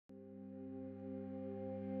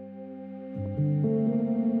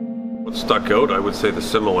What stuck out, I would say the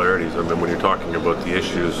similarities. I mean, when you're talking about the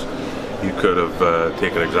issues, you could have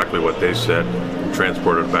taken exactly what they said and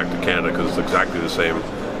transported it back to Canada, because it's exactly the same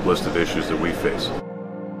list of issues that we face.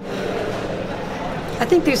 I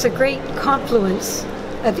think there's a great confluence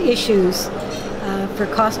of issues for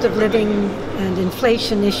cost of living and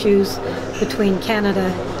inflation issues between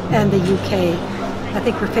Canada and the UK. I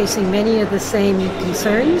think we're facing many of the same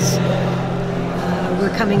concerns.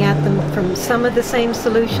 We're coming at them from some of the same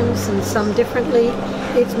solutions and some differently.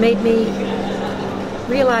 It's made me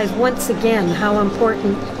realize once again how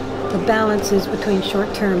important the balance is between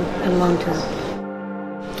short-term and long-term.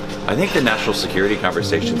 I think the national security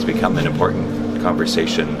conversation's become an important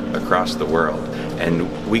conversation across the world. And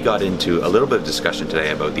we got into a little bit of discussion today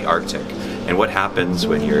about the Arctic and what happens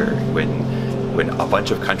when a bunch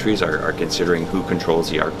of countries are considering who controls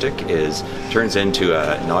the Arctic turns into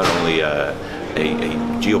not only a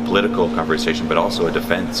geopolitical conversation but also a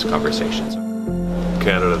defense conversation.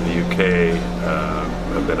 Canada and the UK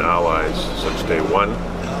have been allies since day one.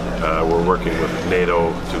 We're working with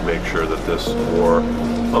NATO to make sure that this war,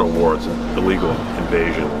 not a war, it's an illegal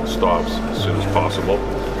invasion, stops as soon as possible.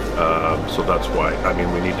 So that's why, I mean,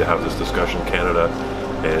 we need to have this discussion. Canada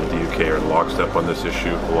and the UK are in lockstep on this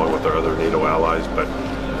issue, along with our other NATO allies, but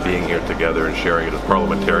being here together and sharing it as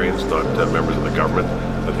parliamentarians, not members of the government,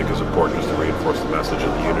 I think is important just to reinforce the message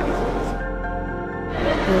of the unity.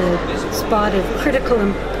 The spot of critical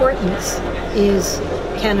importance is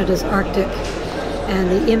Canada's Arctic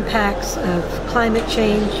and the impacts of climate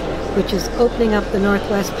change, which is opening up the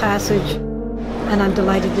Northwest Passage. And I'm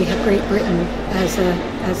delighted we have Great Britain as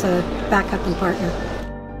a backup and partner.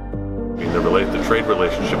 I mean, the trade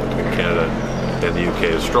relationship between Canada and the UK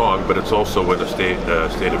is strong, but it's also in a state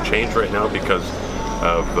of change right now because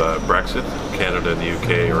of Brexit. Canada and the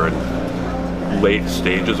UK are in later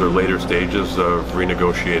stages of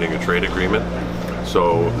renegotiating a trade agreement.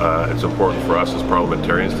 So it's important for us as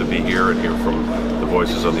parliamentarians to be here and hear from the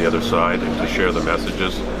voices on the other side and to share the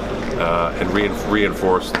messages and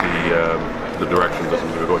reinforce the direction that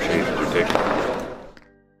the negotiations are taking.